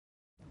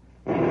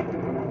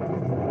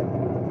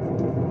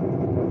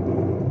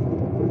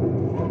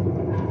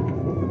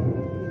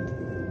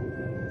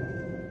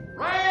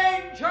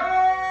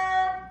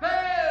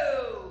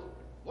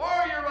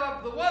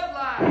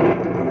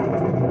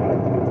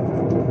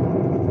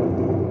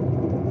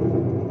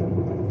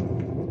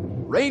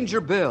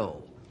Ranger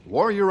Bill,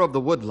 warrior of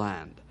the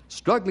woodland,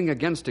 struggling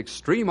against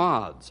extreme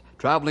odds,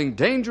 traveling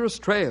dangerous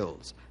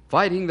trails,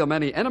 fighting the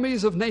many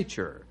enemies of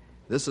nature.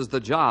 This is the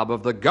job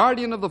of the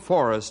guardian of the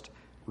forest,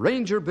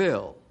 Ranger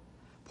Bill.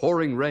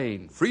 Pouring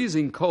rain,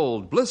 freezing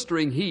cold,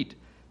 blistering heat,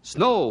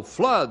 snow,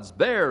 floods,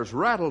 bears,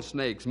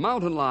 rattlesnakes,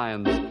 mountain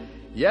lions.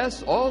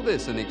 Yes, all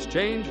this in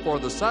exchange for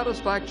the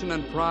satisfaction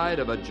and pride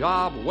of a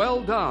job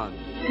well done.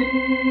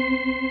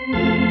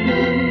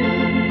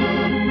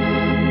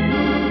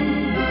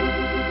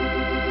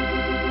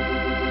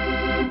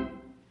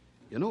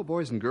 You know,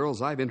 boys and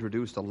girls, I've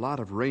introduced a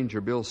lot of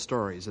Ranger Bill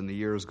stories in the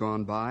years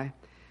gone by,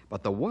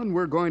 but the one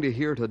we're going to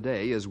hear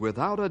today is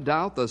without a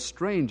doubt the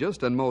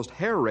strangest and most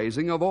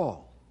hair-raising of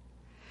all.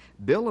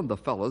 Bill and the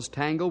fellows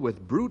tangle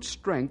with brute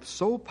strength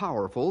so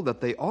powerful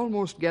that they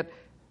almost get...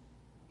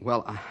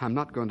 Well, I'm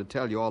not going to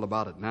tell you all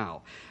about it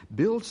now.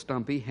 Bill,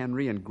 Stumpy,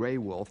 Henry, and Gray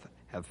Wolf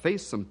have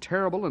faced some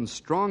terrible and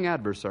strong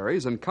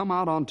adversaries and come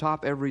out on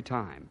top every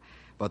time.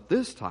 But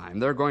this time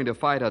they're going to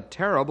fight a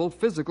terrible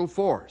physical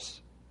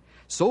force.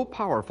 So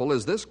powerful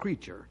is this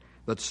creature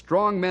that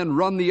strong men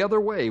run the other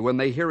way when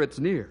they hear it's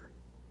near.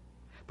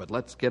 But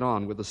let's get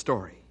on with the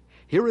story.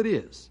 Here it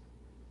is.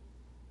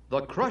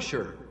 The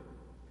Crusher.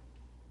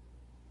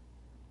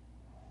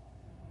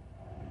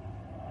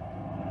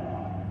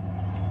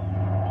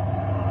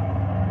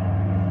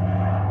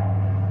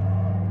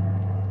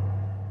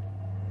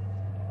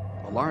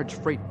 A large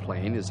freight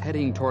plane is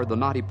heading toward the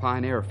Knotty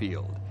Pine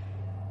airfield.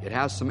 It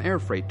has some air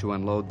freight to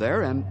unload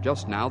there, and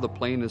just now the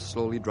plane is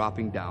slowly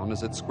dropping down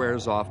as it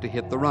squares off to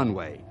hit the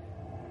runway.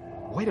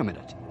 Wait a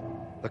minute.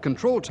 The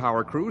control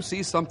tower crew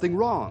sees something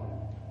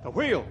wrong. The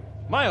wheel!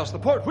 Miles, the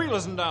port wheel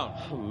isn't down.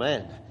 Oh,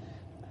 man.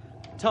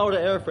 Tower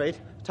to air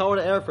freight. Tower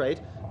to air freight.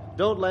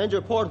 Don't land,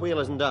 your port wheel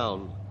isn't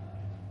down.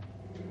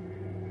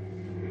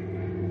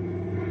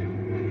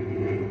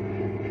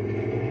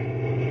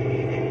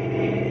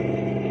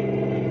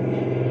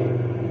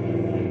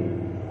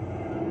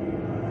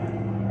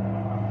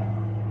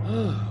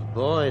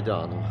 Boy,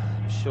 Donald,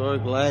 I'm sure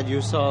glad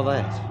you saw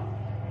that.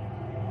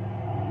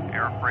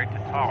 Air freight to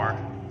tower.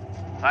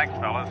 Thanks,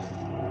 fellas.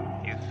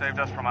 You saved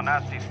us from a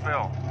nasty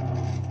spill.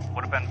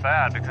 Would have been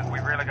bad because we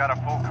really got a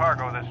full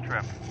cargo this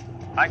trip.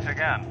 Thanks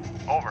again.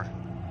 Over.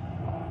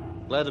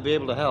 Glad to be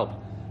able to help.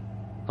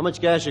 How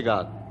much gas you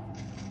got?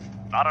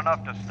 Not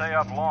enough to stay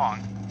up long.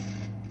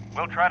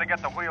 We'll try to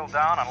get the wheel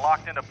down and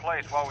locked into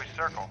place while we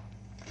circle.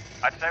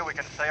 I'd say we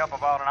can stay up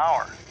about an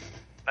hour.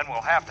 Then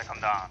we'll have to come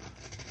down.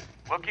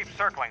 We'll keep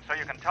circling so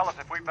you can tell us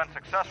if we've been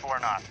successful or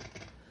not.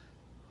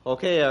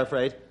 Okay, air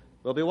freight.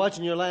 We'll be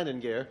watching your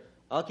landing gear.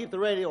 I'll keep the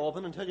radio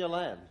open until you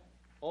land.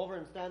 Over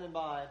and standing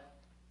by.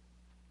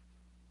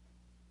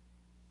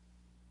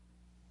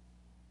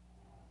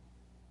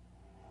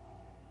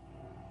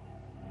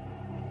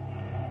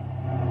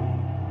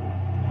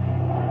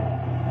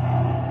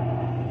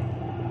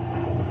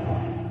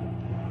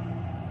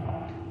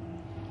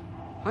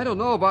 I don't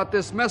know about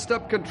this messed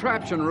up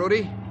contraption,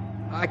 Rudy.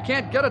 I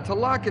can't get it to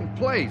lock in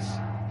place.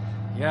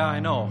 Yeah, I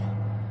know.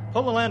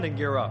 Pull the landing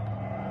gear up.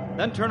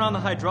 Then turn on the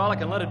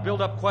hydraulic and let it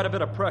build up quite a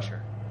bit of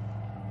pressure.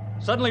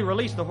 Suddenly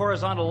release the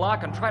horizontal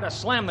lock and try to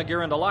slam the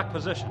gear into lock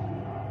position.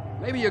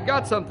 Maybe you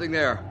got something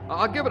there.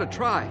 I'll give it a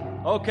try.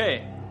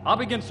 Okay. I'll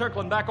begin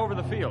circling back over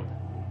the field.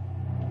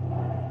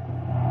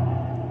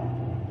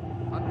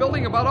 I'm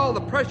building about all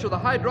the pressure the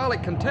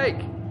hydraulic can take.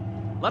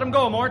 Let him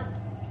go, Mort.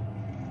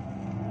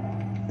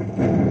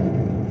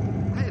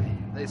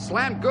 They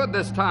slammed good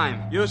this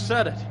time. You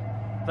said it.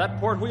 If that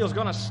port wheel's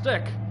gonna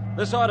stick,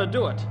 this ought to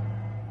do it.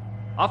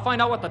 I'll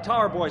find out what the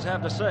tower boys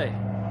have to say.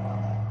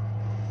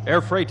 Air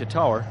freight to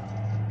tower.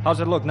 How's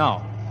it look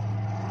now?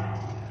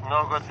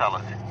 No good,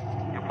 fellas.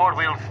 Your port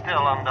wheel's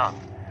still undone.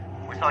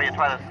 We saw you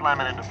try to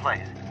slam it into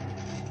place.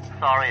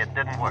 Sorry, it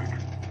didn't work.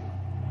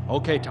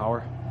 Okay,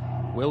 tower.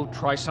 We'll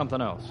try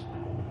something else.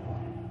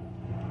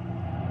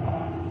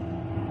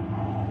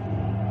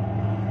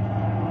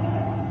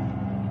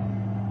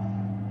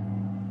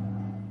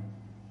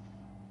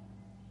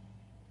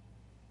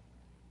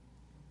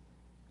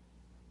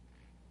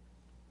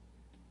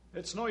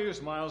 It's no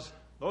use, Miles.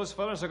 Those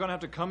fellas are going to have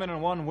to come in on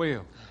one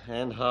wheel.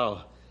 And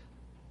how?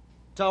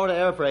 Tower to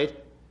air freight.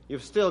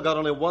 You've still got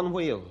only one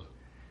wheel.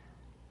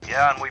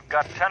 Yeah, and we've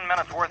got 10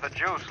 minutes worth of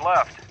juice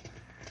left.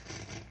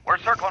 We're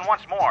circling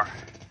once more.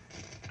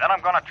 Then I'm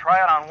going to try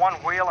it on one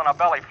wheel and a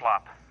belly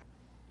flop.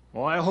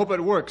 Well, I hope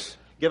it works.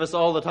 Give us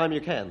all the time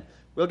you can.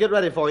 We'll get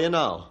ready for you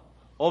now.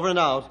 Over and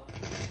out.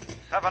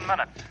 7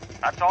 minutes.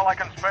 That's all I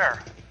can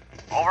spare.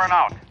 Over and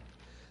out.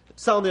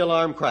 Sound the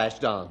alarm crash,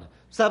 Don.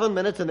 7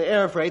 minutes and the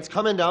air freight's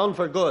coming down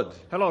for good.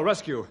 Hello,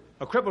 rescue.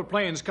 A crippled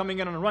plane's coming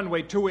in on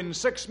runway 2 in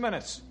 6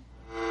 minutes.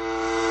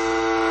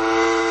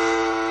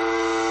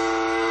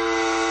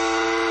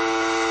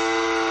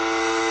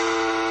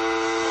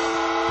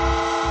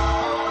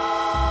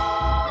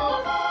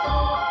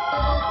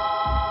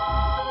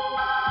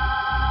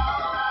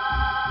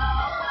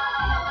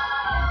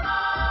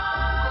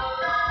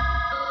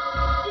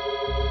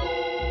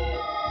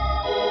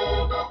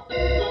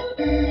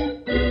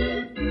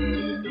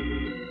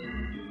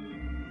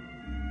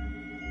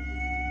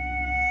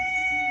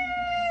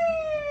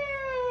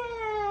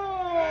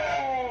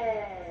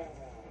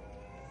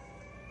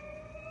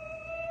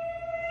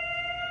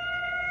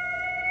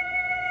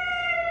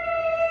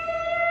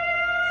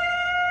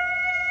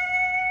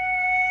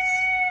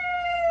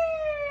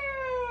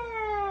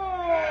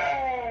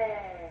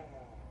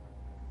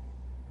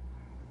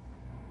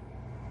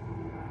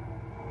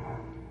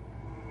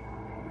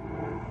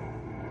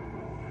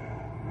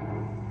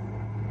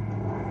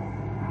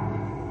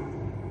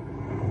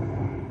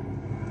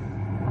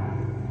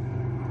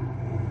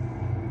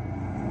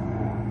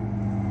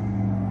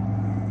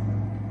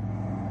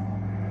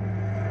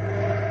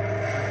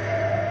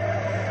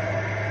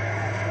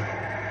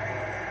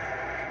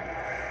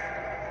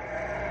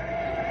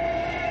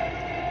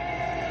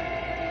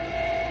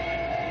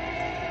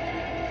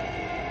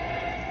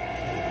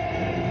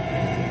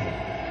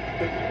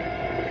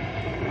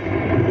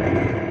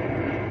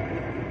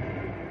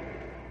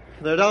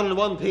 They're down in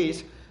one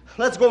piece.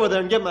 Let's go over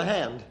there and give them a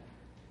hand.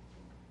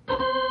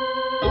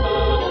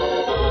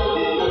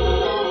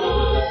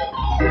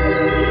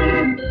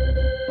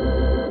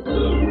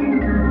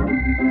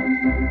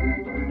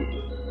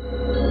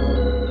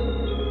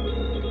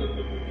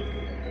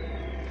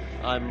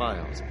 I'm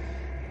Miles.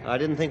 I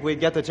didn't think we'd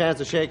get the chance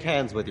to shake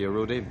hands with you,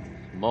 Rudy.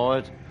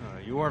 Mort.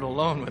 You weren't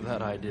alone with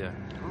that idea.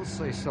 I'll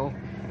say so.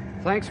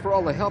 Thanks for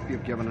all the help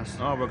you've given us.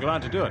 Oh, we're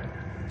glad to do it.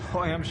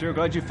 Boy, I'm sure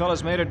glad you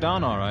fellas made it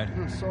down all right.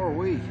 So are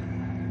we.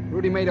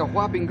 Rudy made a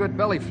whopping good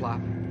belly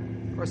flop.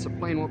 Of course, the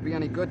plane won't be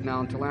any good now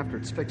until after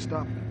it's fixed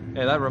up.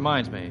 Hey, that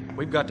reminds me.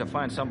 We've got to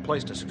find some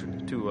place to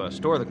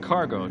store the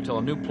cargo until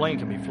a new plane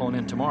can be flown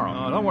in tomorrow.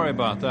 Oh, don't worry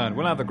about that.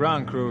 We'll have the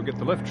ground crew get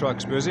the lift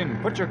trucks busy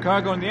and put your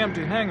cargo in the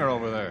empty hangar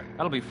over there.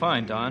 That'll be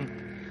fine,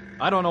 Don.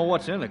 I don't know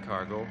what's in the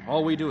cargo.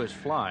 All we do is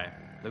fly.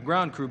 The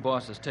ground crew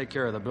bosses take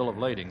care of the bill of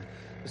lading.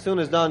 As soon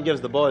as Don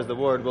gives the boys the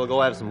word, we'll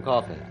go have some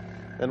coffee.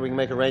 Then we can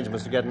make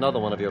arrangements to get another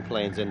one of your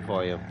planes in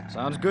for you.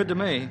 Sounds good to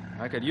me.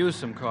 I could use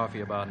some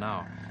coffee about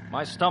now.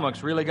 My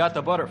stomach's really got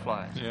the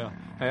butterflies. Yeah.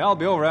 Hey, I'll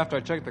be over after I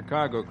check the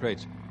cargo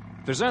crates.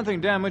 If there's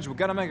anything damaged, we've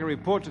got to make a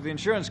report to the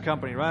insurance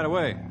company right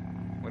away.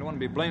 We don't want to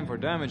be blamed for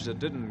damage that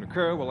didn't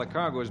occur while the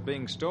cargo is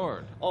being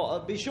stored. Oh,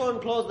 be sure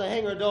and close the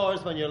hangar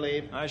doors when you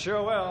leave. I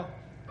sure will.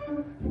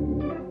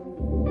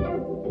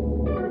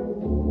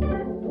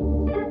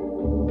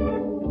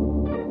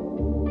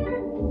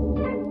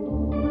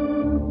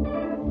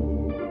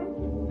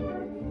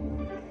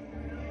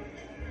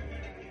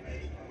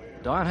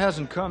 Don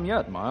hasn't come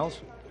yet,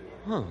 Miles.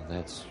 Oh,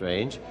 that's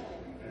strange.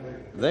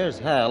 There's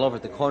Hal over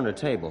at the corner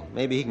table.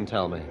 Maybe he can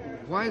tell me.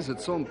 Why is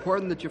it so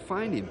important that you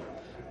find him?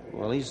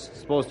 Well, he's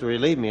supposed to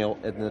relieve me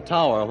in the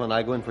tower when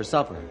I go in for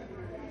supper.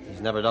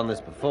 He's never done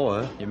this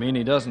before. You mean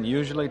he doesn't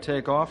usually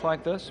take off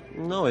like this?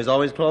 No, he's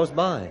always close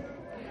by.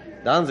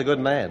 Don's a good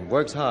man,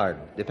 works hard,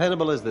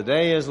 dependable as the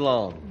day is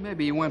long.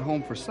 Maybe he went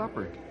home for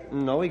supper.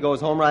 No, he goes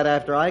home right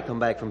after I come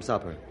back from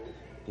supper.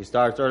 He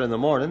starts early in the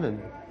morning,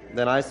 and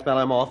then I spell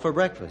him off for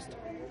breakfast.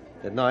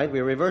 At night, we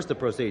reverse the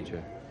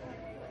procedure.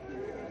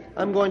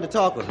 I'm going to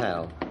talk with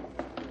Hal.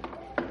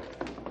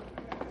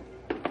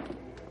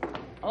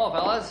 Hello,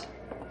 fellas.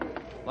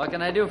 What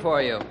can I do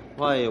for you?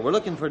 Why, we're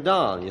looking for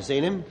Don. You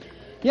seen him?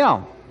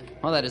 Yeah.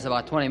 Well, that is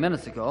about 20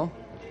 minutes ago.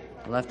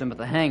 I left him at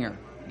the hangar.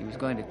 He was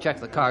going to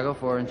check the cargo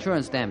for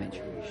insurance damage.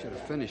 You should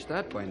have finished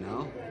that by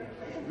now.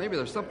 Maybe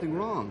there's something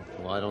wrong.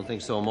 Well, I don't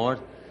think so,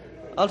 Mort.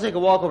 I'll take a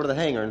walk over to the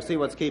hangar and see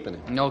what's keeping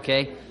him.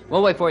 Okay.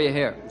 We'll wait for you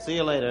here. See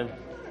you later.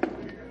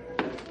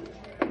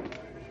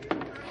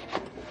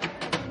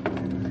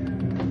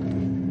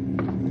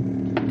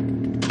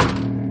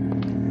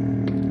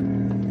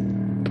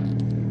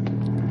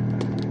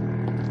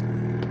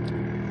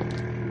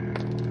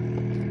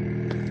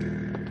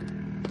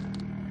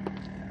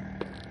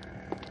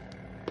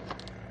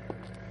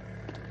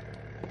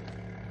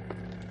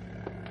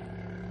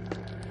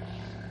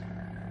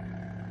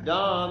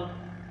 Don,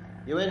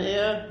 you in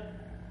here?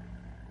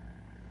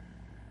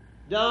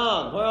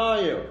 Don, where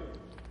are you?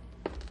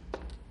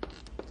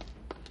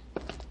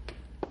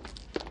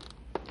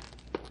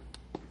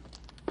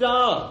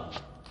 Don!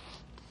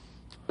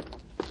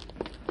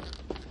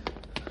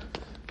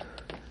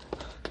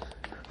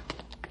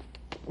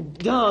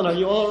 Don, are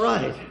you all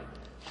right?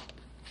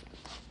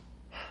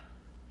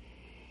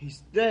 He's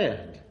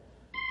dead.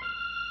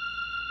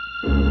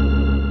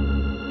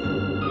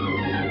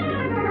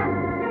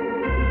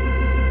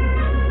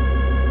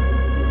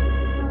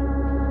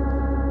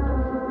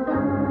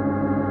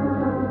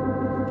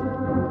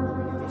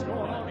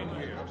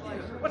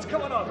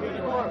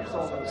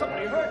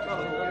 Somebody hurt?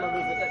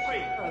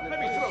 Hey, let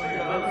me through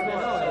here.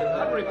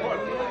 I'll report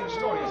the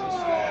stories.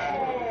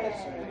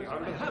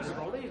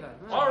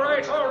 All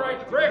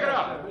right. Break it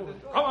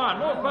up. Come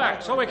on, move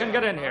back so we can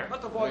get in here.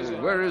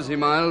 Where is he,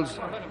 Miles?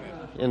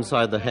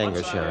 Inside the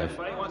hangar, Sheriff.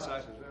 Do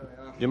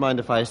you mind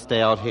if I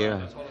stay out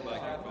here?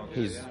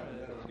 He's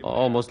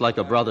almost like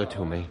a brother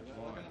to me.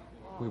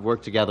 We've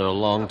worked together a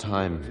long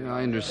time. Yeah,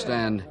 I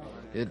understand.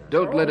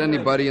 Don't let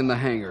anybody in the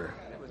hangar.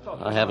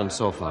 I haven't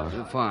so far.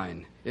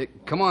 Fine.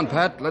 Come on,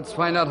 Pat. Let's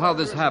find out how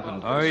this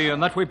happened. Aye,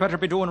 and that we better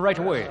be doing right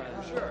away.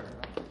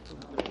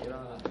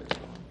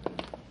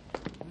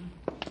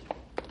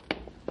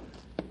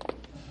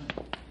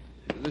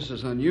 This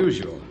is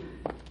unusual.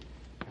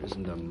 There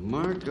isn't a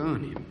mark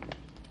on him.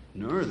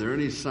 Nor are there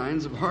any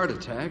signs of heart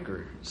attack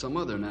or some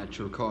other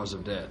natural cause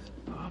of death.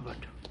 But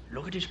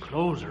look at his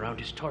clothes around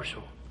his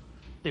torso.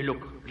 They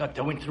look like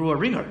they went through a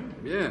wringer.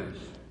 Yes.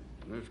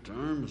 Left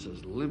arm is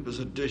as limp as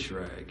a dish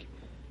rag.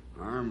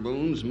 Arm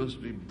bones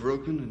must be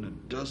broken in a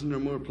dozen or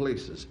more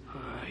places.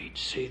 I'd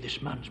say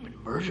this man's been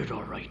murdered,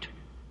 all right.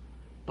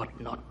 But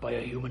not by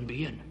a human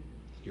being.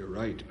 You're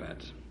right,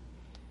 Pat.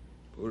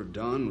 Poor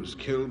Don was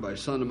killed by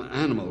some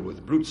animal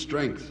with brute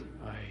strength.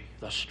 Aye,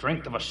 the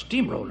strength of a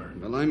steamroller.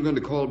 Well, I'm going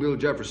to call Bill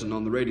Jefferson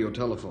on the radio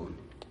telephone.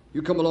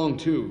 You come along,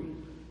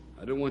 too.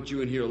 I don't want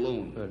you in here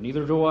alone.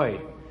 Neither do I.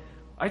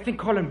 I think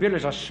calling Bill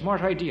is a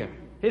smart idea.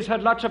 He's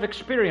had lots of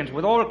experience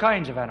with all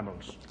kinds of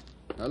animals.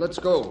 Now, let's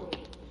go.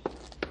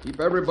 Keep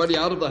everybody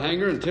out of the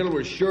hangar until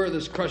we're sure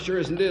this crusher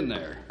isn't in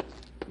there.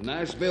 And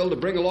ask Bill to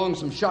bring along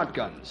some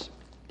shotguns.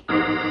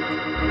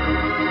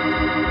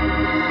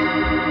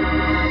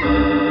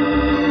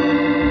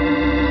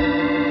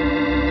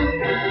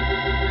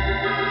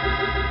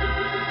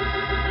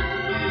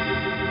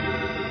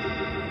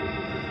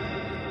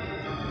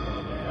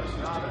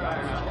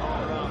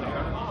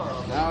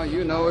 Now,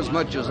 you know as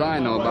much as I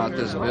know about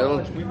this, Bill.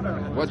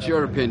 What's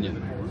your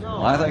opinion?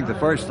 I think the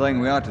first thing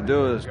we ought to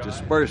do is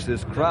disperse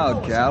this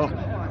crowd, Cal.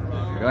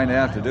 We're going to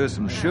have to do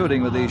some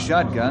shooting with these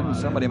shotguns.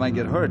 Somebody might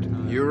get hurt.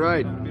 You're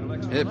right.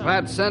 Hey,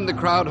 Pat, send the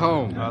crowd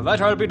home.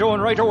 That I'll be doing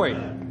right away.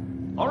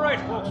 All right,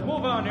 folks,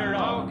 move on here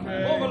now.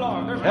 Okay. Move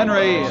along. There's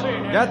Henry,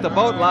 get the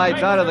boat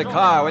lights out of the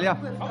car, will you?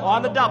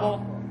 On the double.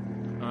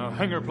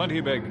 Hangar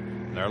plenty big.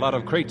 There are a lot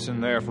of crates in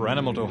there for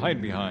animal to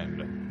hide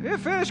behind.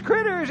 If there's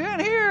critters in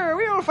here,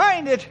 we'll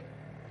find it.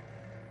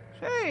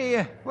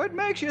 Say, what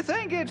makes you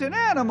think it's an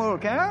animal,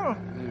 Cal?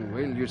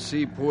 Wait till you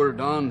see poor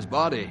Don's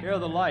body. Here are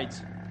the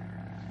lights.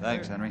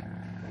 Thanks, Henry.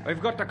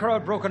 We've got the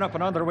crowd broken up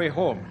and on their way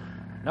home.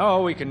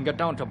 Now we can get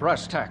down to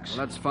brass tacks.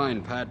 Well, that's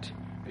fine, Pat.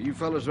 Are you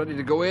fellas ready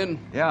to go in?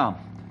 Yeah.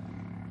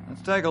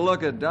 Let's take a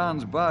look at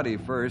Don's body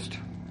first.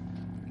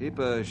 Keep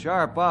a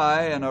sharp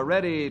eye and a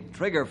ready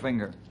trigger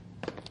finger.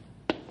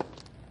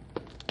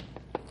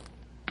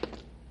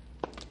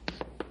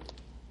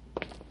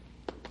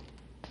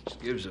 This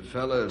gives a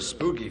fella a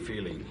spooky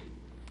feeling.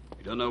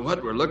 We don't know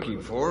what we're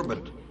looking for,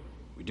 but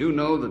we do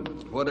know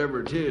that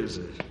whatever it is,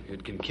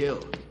 it can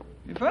kill.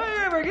 If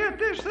I ever get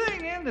this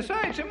thing in the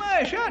sights of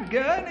my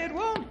shotgun, it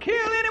won't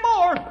kill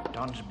anymore.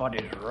 Don's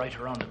body's right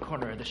around the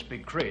corner of this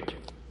big crate.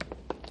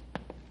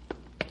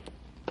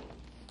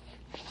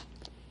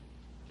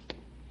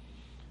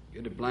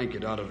 Get a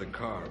blanket out of the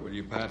car, will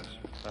you, Pat?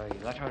 Aye,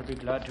 that I'll be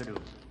glad to do.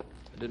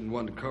 I didn't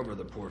want to cover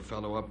the poor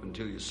fellow up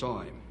until you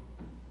saw him.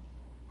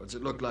 What's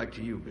it look like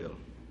to you, Bill?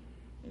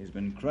 He's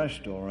been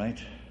crushed, all right.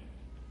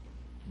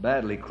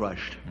 Badly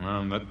crushed.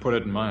 Well, that put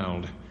it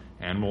mild.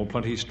 Animal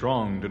plenty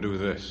strong to do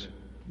this.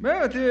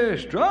 About the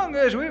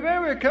strongest we've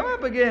ever come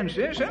up against,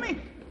 eh, Sonny?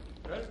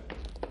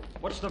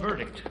 What's the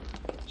verdict?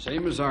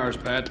 Same as ours,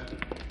 Pat.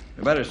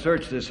 We better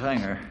search this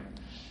hangar.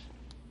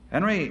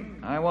 Henry,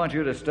 I want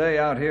you to stay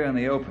out here in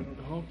the open.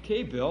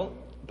 Okay, Bill.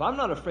 But I'm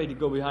not afraid to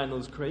go behind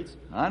those crates.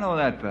 I know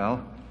that,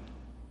 pal.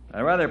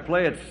 I'd rather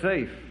play it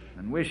safe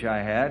than wish I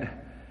had.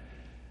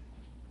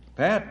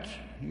 Pat,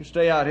 you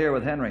stay out here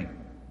with Henry.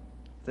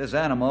 If this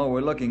animal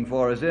we're looking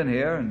for is in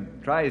here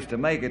and tries to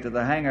make it to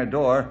the hangar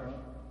door,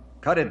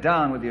 cut it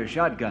down with your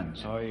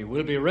shotguns. Aye,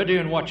 we'll be ready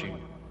and watching.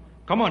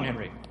 Come on,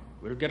 Henry.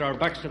 We'll get our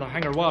backs to the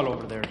hangar wall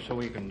over there so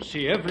we can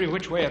see every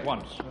which way at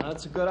once.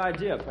 That's a good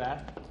idea,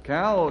 Pat.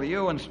 Cal,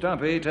 you and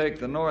Stumpy take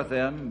the north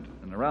end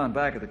and around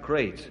back of the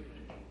crates.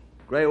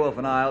 Grey Wolf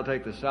and I'll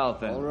take the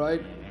south end. All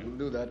right, we'll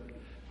do that.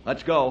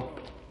 Let's go.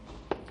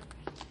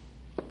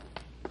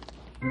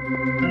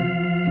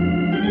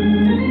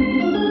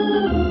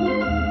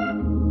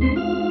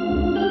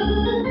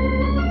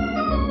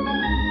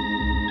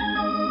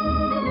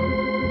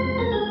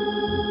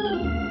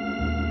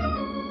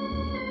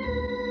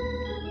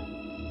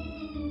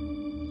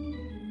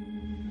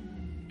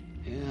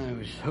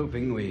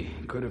 Hoping we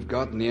could have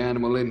gotten the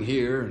animal in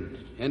here and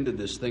ended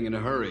this thing in a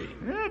hurry.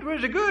 That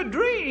was a good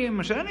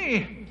dream,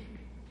 Sonny.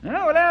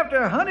 Now we'll have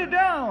to hunt it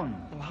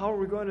down. Well, how are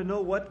we going to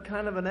know what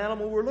kind of an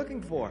animal we're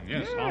looking for?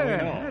 Yes, Yeah, how we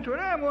know. that's what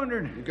I'm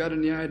wondering. You got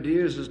any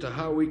ideas as to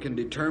how we can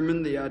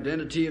determine the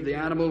identity of the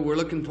animal we're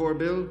looking for,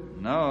 Bill?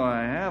 No,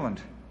 I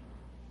haven't.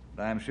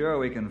 But I'm sure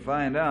we can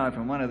find out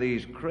from one of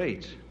these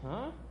crates.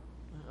 Huh?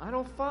 I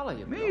don't follow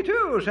you, Bill. Me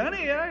too,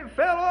 Sonny. I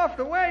fell off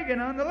the wagon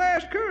on the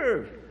last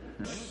curve.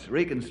 Let's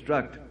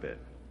reconstruct a bit.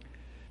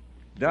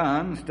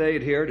 Don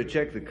stayed here to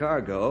check the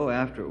cargo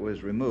after it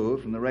was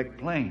removed from the wrecked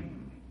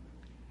plane.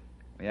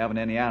 We haven't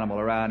any animal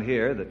around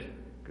here that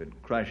could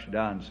crush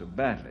Don so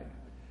badly.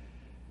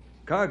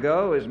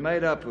 Cargo is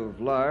made up of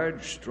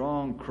large,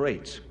 strong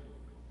crates.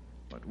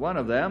 But one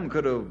of them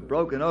could have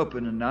broken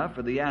open enough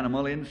for the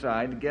animal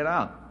inside to get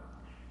out.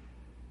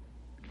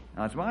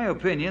 Now, it's my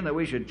opinion that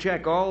we should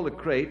check all the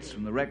crates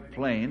from the wrecked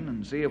plane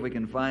and see if we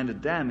can find a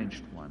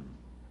damaged one.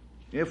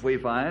 If we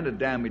find a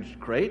damaged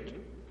crate,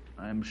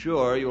 I'm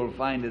sure you'll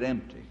find it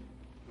empty.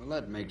 Well,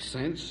 that makes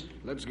sense.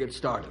 Let's get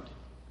started.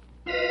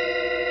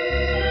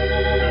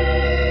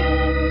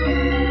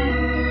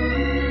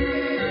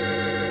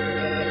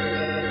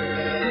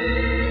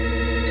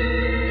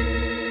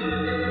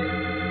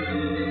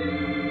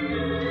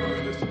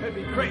 This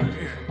heavy crate.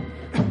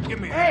 Give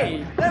me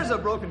Hey, there's a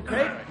broken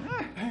crate.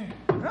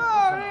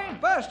 No, it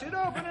ain't busted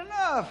open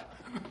enough.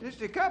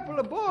 Just a couple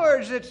of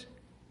boards that's...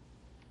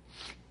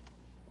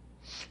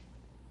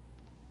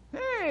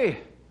 Hey,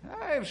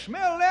 I've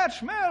smelled that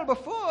smell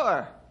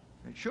before.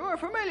 It's sure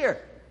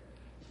familiar.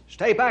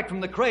 Stay back from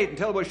the crate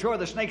until we're sure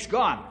the snake's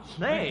gone.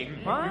 Snake,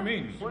 huh? What do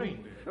you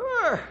mean?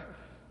 Sure.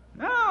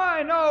 Now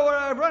I know where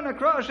I've run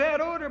across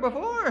that odor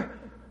before.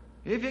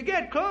 If you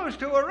get close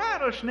to a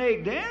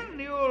rattlesnake den,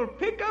 you'll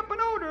pick up an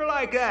odor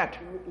like that.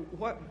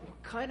 What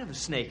kind of a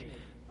snake?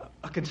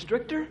 A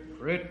constrictor?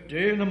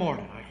 Pretty in the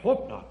morning. I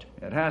hope not.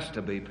 It has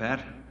to be,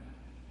 Pat.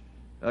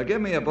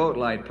 Give me a boat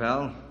light,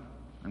 pal.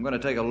 I'm going to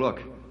take a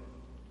look.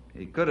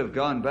 He could have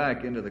gone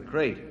back into the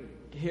crate.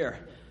 Here.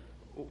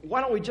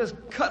 Why don't we just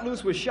cut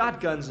loose with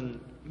shotguns and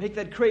make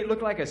that crate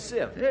look like a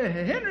sieve?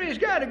 Henry's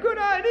got a good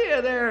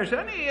idea there,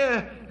 Sonny.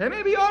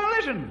 Maybe you ought to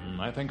listen.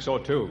 I think so,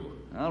 too.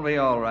 I'll be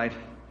all right.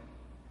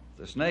 If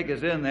the snake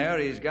is in there,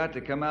 he's got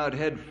to come out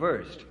head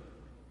first.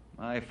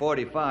 My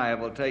 45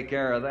 will take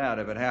care of that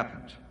if it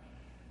happens.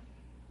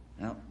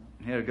 Well,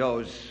 here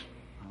goes.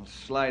 I'll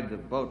slide the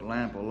boat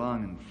lamp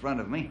along in front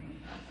of me.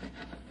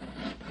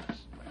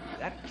 Like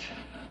that.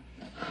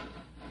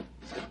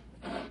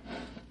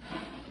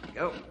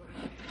 Go.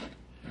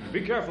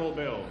 Be careful,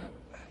 Bill.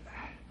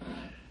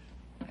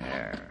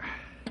 There.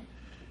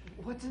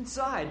 What's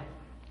inside?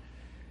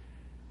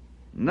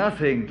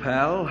 Nothing,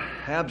 pal.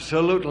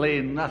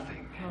 Absolutely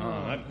nothing.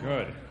 Oh, not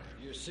good.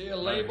 You see a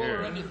label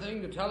or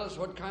anything to tell us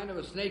what kind of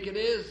a snake it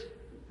is?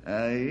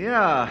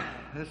 Yeah.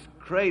 This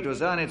crate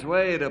was on its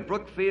way to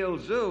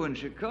Brookfield Zoo in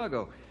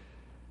Chicago.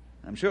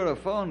 I'm sure a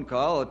phone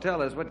call will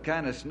tell us what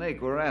kind of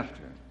snake we're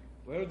after.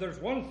 Well, there's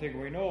one thing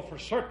we know for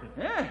certain.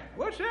 Yeah?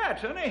 What's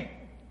that, Sonny?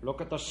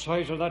 Look at the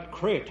size of that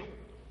crate.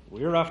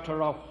 We're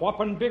after a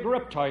whopping big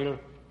reptile.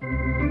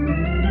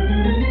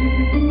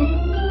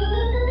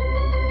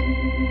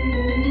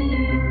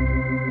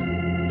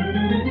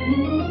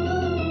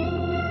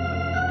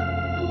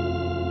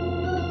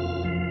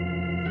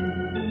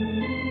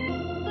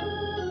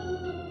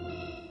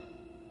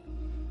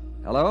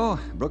 Hello,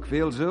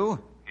 Brookfield Zoo?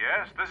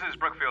 Yes, this is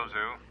Brookfield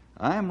Zoo.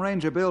 I'm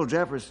Ranger Bill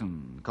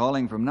Jefferson,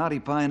 calling from Knotty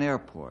Pine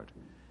Airport.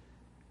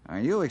 Are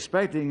you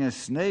expecting a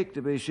snake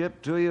to be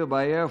shipped to you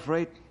by air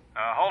freight?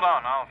 Hold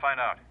on, I'll find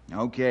out.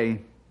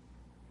 Okay.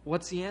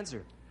 What's the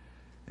answer?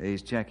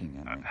 He's checking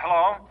on me.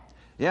 Hello?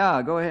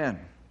 Yeah, go ahead.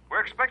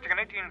 We're expecting an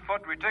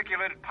 18-foot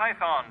reticulated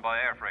python by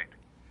air freight.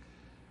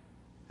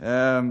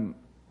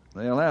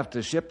 They'll have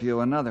to ship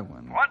you another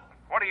one. What?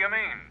 What do you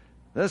mean?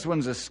 This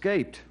one's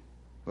escaped.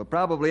 We'll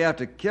probably have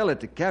to kill it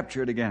to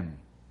capture it again.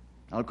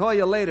 I'll call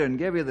you later and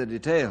give you the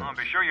details. Oh,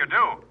 be sure you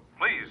do.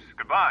 Please,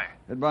 goodbye.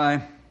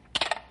 Goodbye.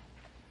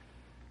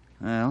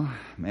 Well,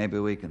 maybe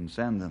we can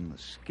send them the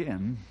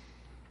skin.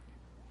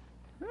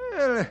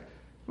 Well,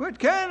 what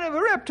kind of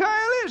a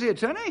reptile is it,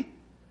 Sonny?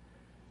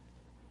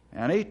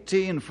 An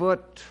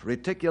 18-foot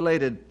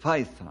reticulated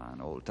python,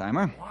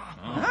 old-timer.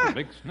 Oh,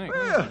 big snake.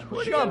 Well,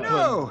 what do you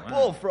know?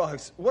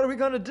 Bullfrogs. What are we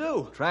going to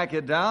do? Track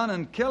it down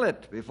and kill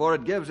it before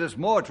it gives us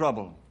more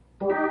trouble.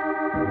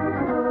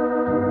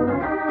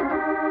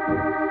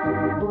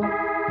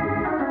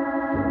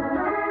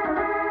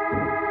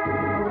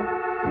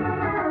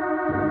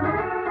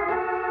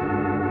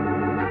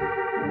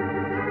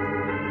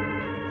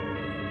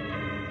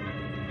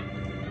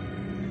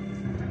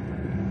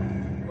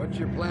 What's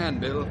your plan,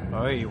 Bill?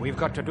 Aye, we've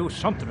got to do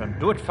something and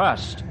do it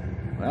fast.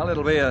 Well,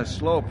 it'll be a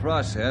slow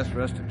process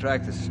for us to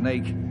track the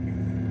snake. We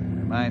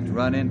might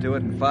run into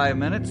it in 5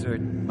 minutes, or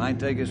it might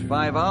take us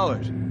 5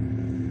 hours.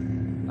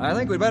 I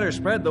think we'd better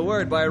spread the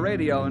word by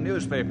radio and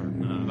newspaper.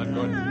 That's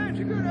good. That's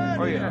a good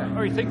idea.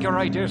 I think your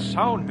idea's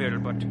sound, Bill,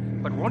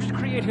 but won't it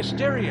create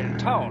hysteria in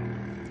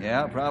town?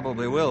 Yeah,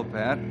 probably will,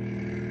 Pat.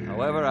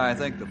 However, I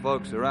think the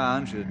folks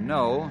around should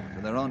know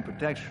for their own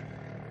protection.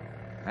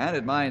 And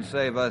it might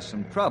save us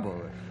some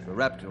trouble if the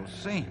reptile's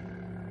seen.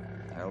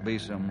 There'll be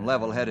some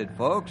level-headed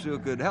folks who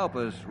could help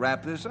us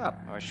wrap this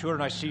up. Sure,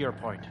 and I see your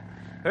point.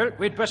 Well,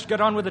 we'd best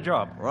get on with the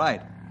job.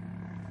 Right.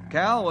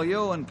 Cal, will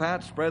you and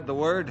Pat spread the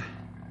word?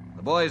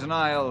 The boys and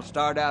I'll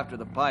start after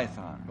the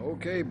python.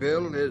 Okay,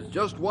 Bill. There's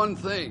just one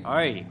thing.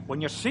 Aye, when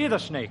you see the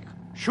snake,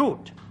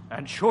 shoot,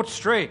 and shoot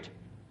straight.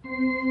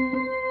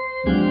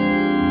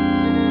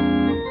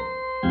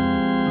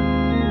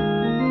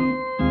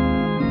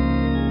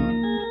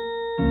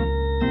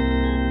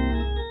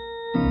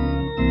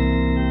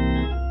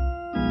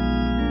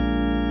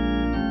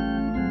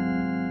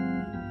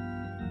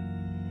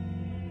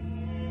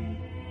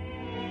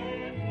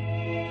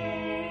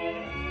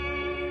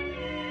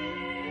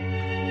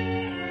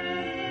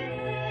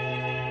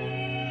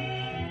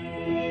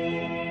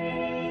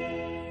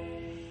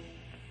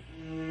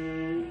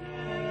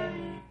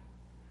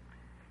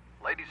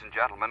 Ladies and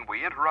gentlemen,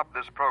 we interrupt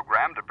this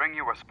program to bring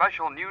you a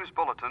special news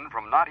bulletin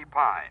from Knotty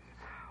Pine.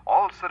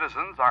 All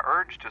citizens are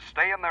urged to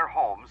stay in their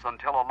homes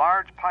until a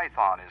large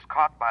python is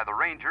caught by the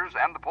rangers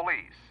and the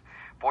police.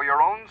 For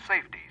your own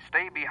safety,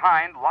 stay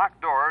behind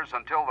locked doors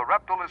until the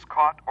reptile is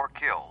caught or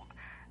killed.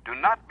 Do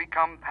not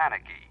become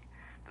panicky.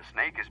 The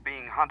snake is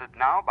being hunted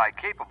now by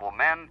capable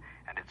men,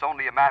 and it's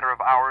only a matter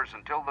of hours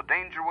until the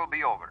danger will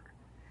be over.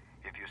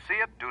 If you see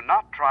it, do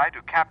not try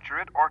to capture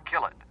it or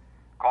kill it.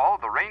 Call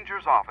the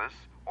ranger's office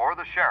or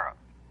the sheriff.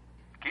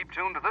 Keep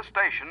tuned to this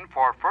station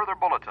for further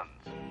bulletins.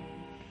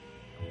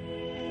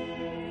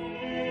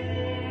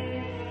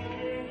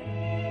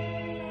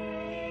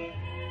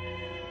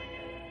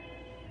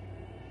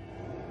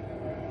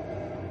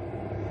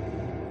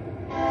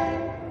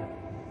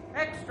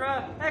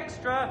 Extra!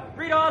 Extra!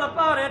 Read all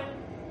about it!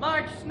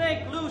 Large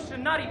snake loose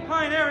in Knotty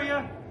Pine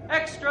area.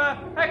 Extra!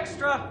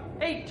 Extra!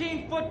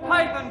 18-foot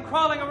python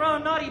crawling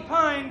around Knotty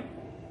Pine.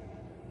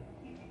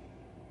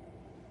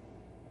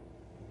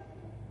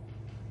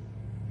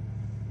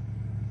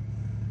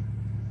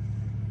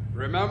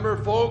 Remember,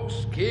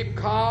 folks, keep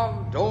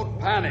calm, don't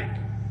panic.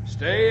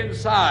 Stay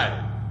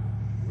inside.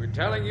 We're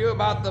telling you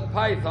about the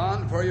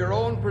python for your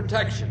own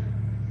protection.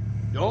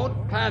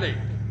 Don't panic.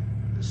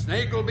 The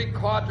snake will be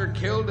caught or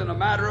killed in a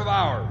matter of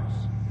hours.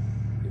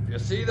 If you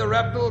see the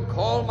reptile,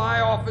 call my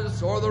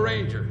office or the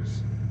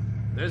rangers.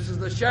 This is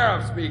the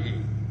sheriff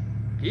speaking.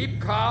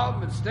 Keep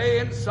calm and stay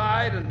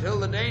inside until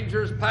the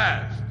danger's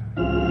past.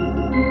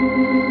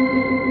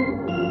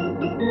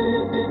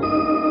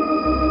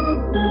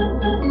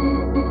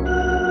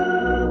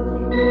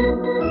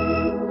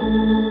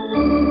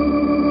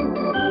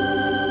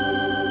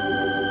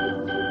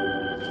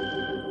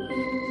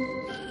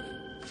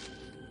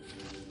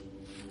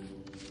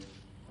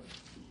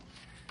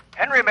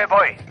 Henry, my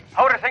boy,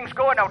 how are things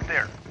going out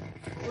there?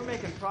 We're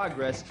making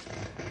progress.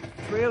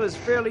 The trail is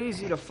fairly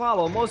easy to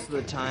follow most of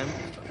the time.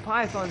 The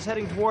python's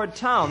heading toward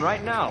town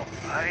right now.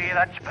 Aye,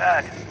 that's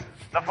bad.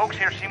 The folks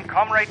here seem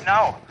calm right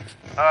now.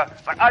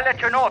 But I'll let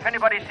you know if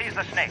anybody sees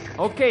the snake.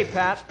 Okay,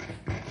 Pat.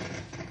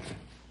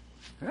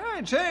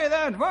 I'd say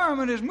that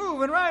varmint is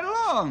moving right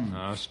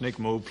along. Snake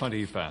moved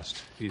plenty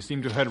fast. He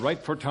seemed to head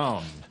right for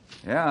town.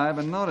 Yeah, I've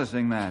been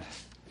noticing that.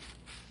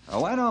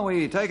 Why don't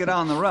we take it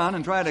on the run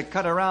and try to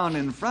cut around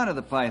in front of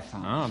the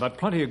python? That's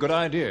plenty a good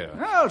idea.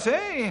 I'll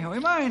say we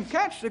might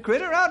catch the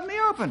critter out in the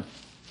open.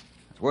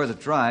 It's worth a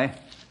try.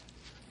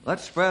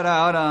 Let's spread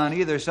out on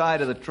either side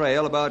of the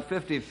trail about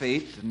 50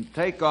 feet and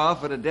take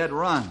off at a dead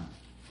run.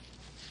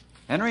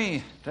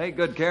 Henry, take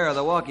good care of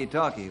the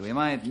walkie-talkie. We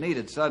might need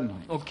it suddenly.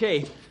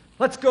 Okay,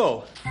 let's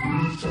go.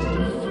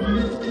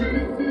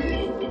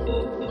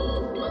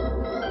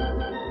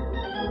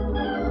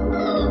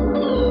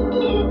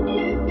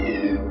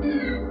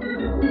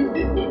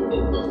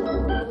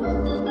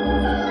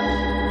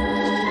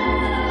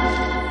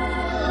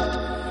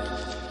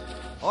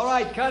 All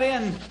right, cut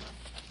in.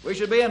 We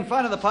should be in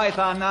front of the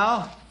python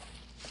now.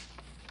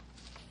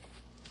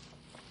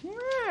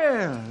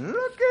 Well,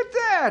 look at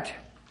that.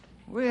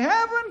 We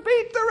haven't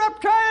beat the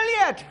reptile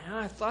yet.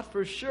 I thought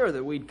for sure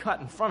that we'd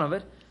cut in front of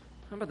it.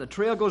 But the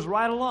trail goes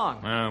right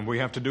along. We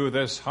have to do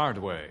this hard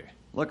way.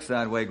 Looks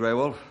that way, Grey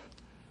Wolf.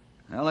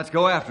 Now, let's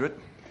go after it.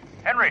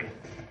 Henry,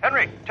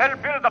 tell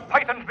Bill the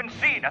python's been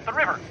seen at the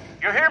river.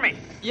 You hear me?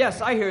 Yes,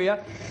 I hear you.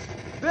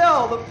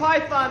 Bill, the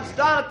python's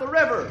down at the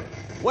river.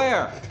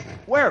 Where?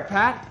 Where,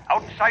 Pat?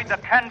 Outside the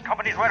Can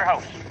Company's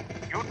warehouse.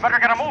 You'd better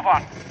get a move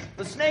on.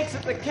 The snake's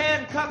at the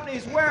Can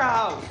Company's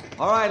warehouse.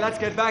 All right, let's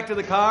get back to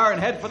the car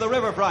and head for the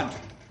riverfront.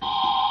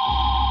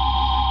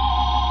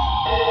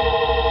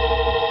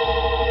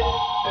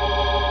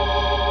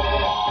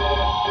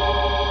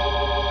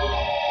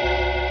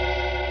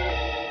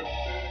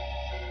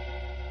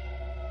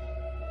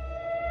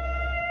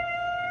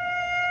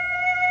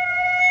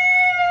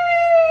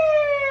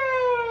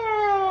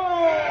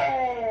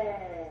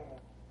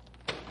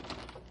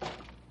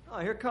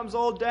 Here comes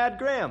old Dad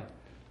Graham.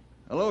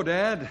 Hello,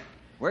 Dad.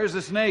 Where's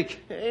the snake?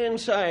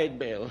 Inside,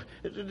 Bill.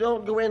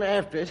 Don't go in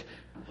after it.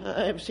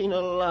 I've seen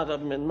a lot of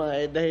them in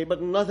my day,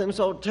 but nothing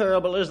so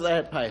terrible as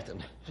that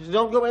python.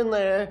 Don't go in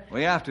there.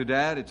 We have to,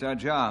 Dad. It's our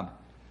job.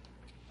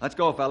 Let's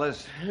go,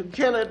 fellas.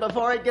 Kill it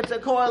before it gets a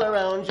coil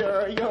around you,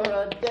 or you're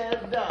a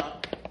dead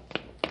duck.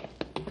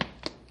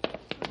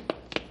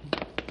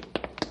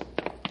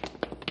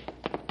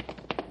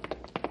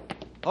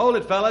 Hold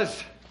it,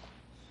 fellas.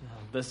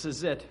 This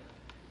is it.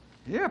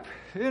 Yep,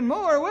 in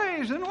more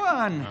ways than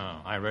one.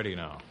 I'm ready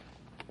now.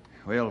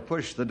 We'll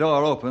push the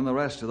door open the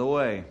rest of the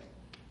way.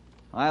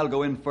 I'll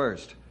go in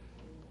first.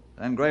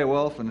 Then Grey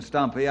Wolf and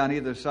Stumpy on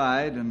either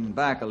side and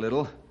back a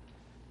little.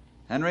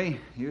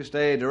 Henry, you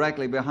stay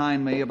directly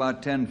behind me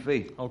about 10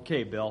 feet.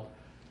 Okay, Bill.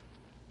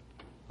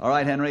 All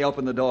right, Henry,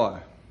 open the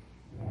door.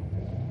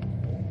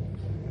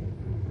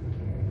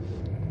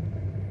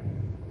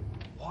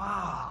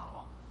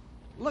 Wow.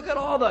 Look at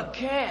all the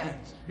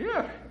cans.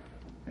 Yep.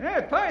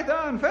 That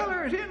python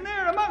feller's in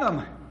there among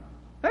them.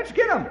 Let's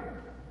get him.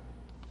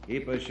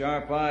 Keep a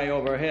sharp eye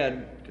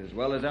overhead as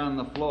well as on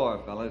the floor,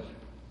 fellas.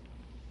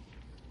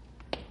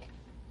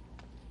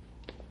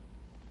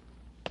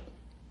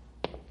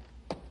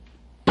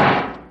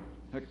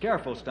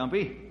 Careful,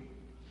 Stumpy.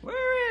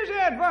 Where is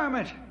that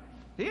varmint?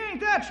 He ain't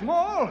that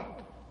small.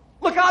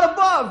 Look out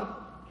above!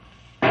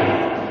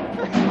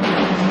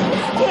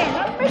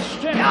 I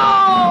missed him.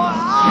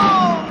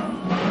 Oh!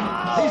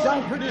 He's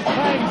anchored his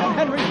fangs in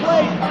Henry's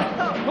blade.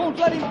 Don't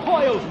let him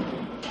coil.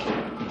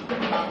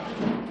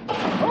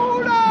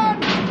 Hold on!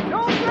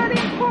 Don't let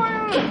him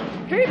coil!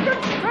 Keep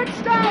him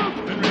stretched out!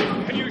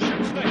 Henry, can you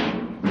shoot Snake?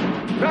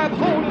 Grab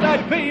hold of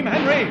that beam,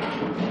 Henry!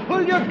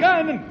 Pull your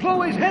gun and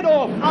blow his head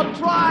off! I'll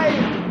try!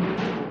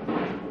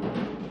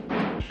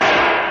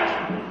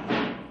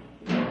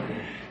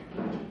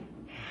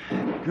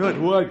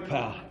 Good work,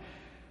 pal.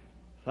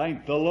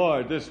 Thank the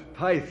Lord, this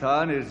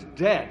python is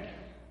dead.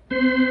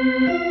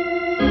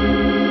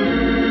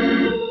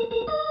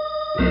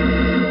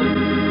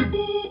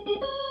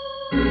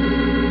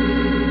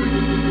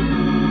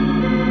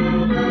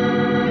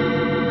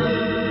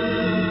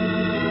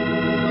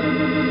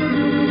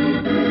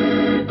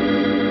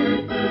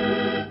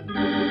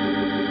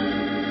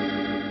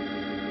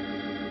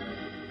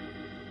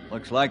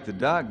 Looks like the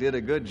doc did a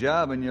good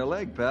job in your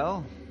leg,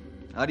 pal.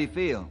 How do you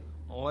feel?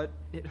 Oh,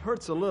 it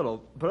hurts a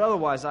little, but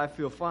otherwise I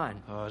feel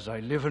fine. As I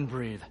live and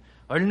breathe,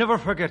 I'll never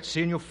forget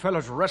seeing you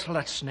fellas wrestle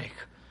that snake.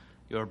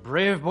 You're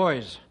brave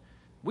boys.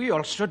 We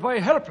all stood by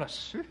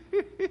helpless.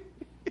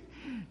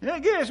 I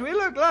guess we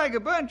looked like a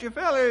bunch of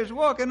fellers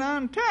walking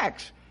on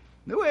tacks.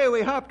 The way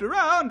we hopped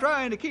around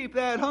trying to keep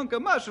that hunk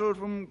of muscle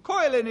from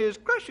coiling his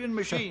crushing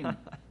machine.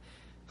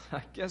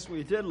 I guess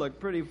we did look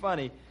pretty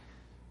funny.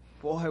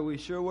 Boy, we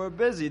sure were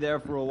busy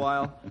there for a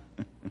while.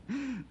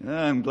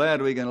 I'm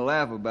glad we can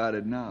laugh about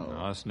it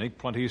now. Snake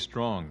plenty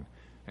strong.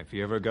 If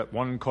he ever got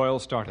one coil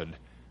started,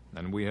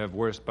 then we have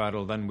worse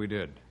battle than we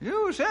did.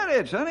 You said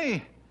it,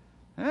 sonny.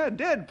 That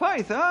dead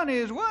python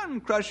is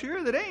one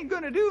crusher that ain't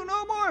gonna do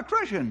no more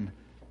crushing.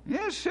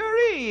 Yes,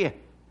 sirree.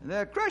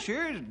 The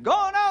crusher's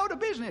gone out of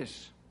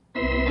business.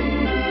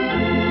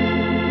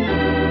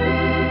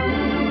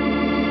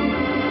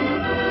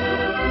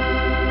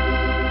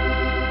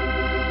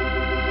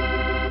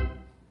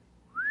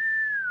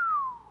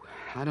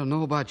 I don't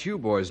know about you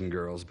boys and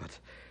girls, but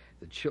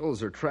the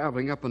chills are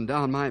traveling up and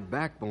down my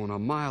backbone a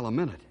mile a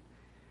minute.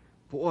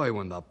 Boy,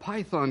 when the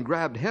python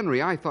grabbed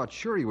Henry, I thought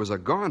sure he was a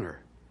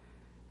goner.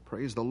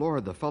 Praise the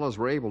Lord, the fellows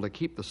were able to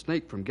keep the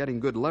snake from getting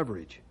good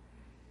leverage.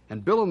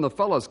 And Bill and the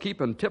fellows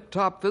keep in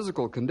tip-top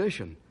physical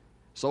condition,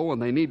 so when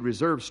they need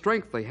reserve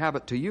strength, they have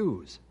it to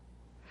use.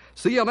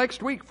 See you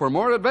next week for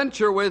more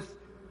adventure with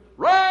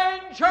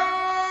Ranger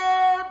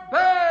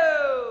Bill!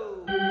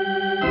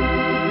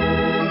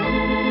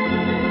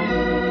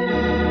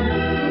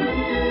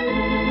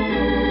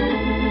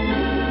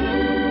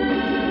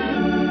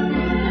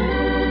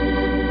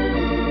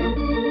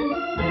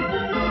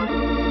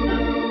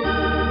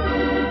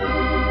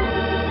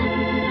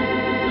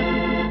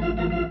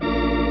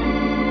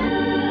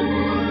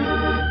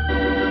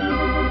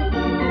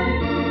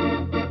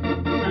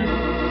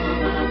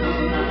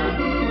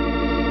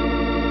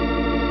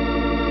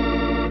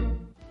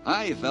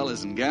 Hi,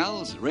 fellas and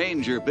gals.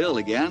 Ranger Bill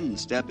again,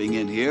 stepping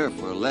in here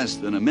for less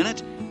than a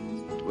minute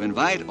to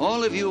invite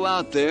all of you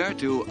out there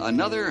to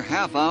another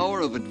half hour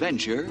of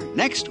adventure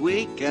next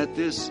week at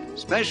this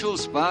special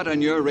spot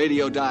on your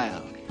radio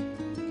dial.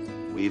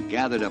 We've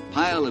gathered a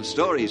pile of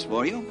stories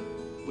for you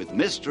with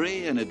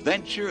mystery and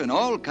adventure and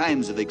all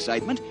kinds of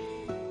excitement,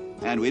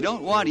 and we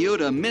don't want you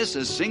to miss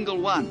a single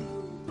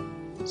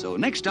one. So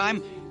next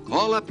time,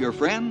 call up your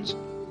friends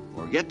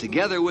or get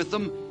together with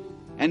them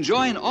and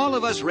join all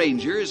of us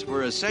Rangers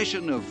for a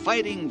session of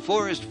fighting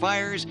forest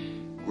fires,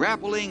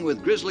 grappling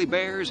with grizzly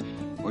bears,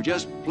 or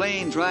just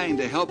plain trying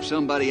to help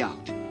somebody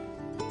out.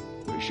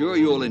 We're sure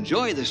you'll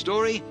enjoy the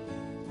story,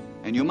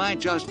 and you might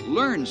just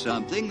learn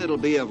something that'll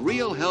be of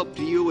real help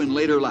to you in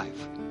later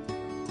life.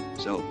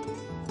 So,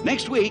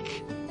 next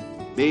week,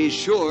 be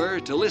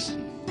sure to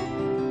listen.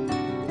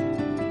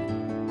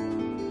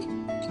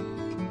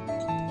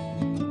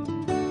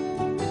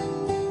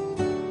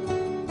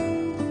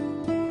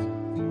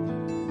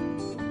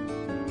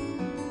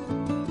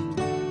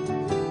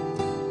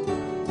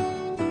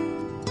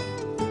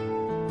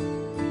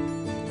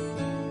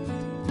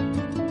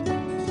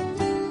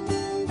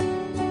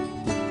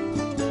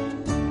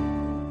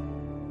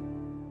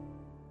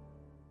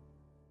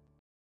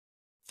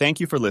 Thank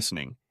you for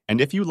listening.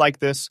 And if you like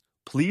this,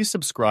 please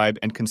subscribe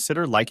and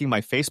consider liking my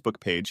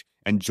Facebook page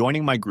and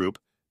joining my group,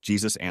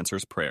 Jesus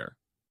Answers Prayer.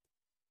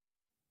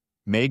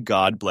 May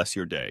God bless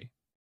your day.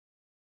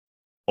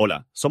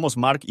 Hola, somos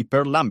Mark y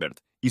Pearl Lambert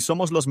y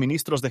somos los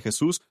ministros de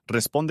Jesús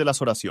Responde las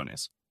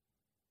Oraciones.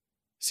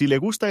 Si le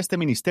gusta este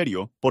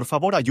ministerio, por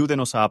favor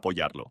ayúdenos a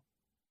apoyarlo.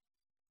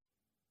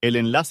 El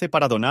enlace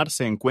para donar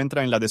se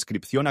encuentra en la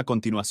descripción a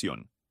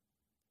continuación.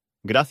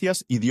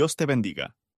 Gracias y Dios te bendiga.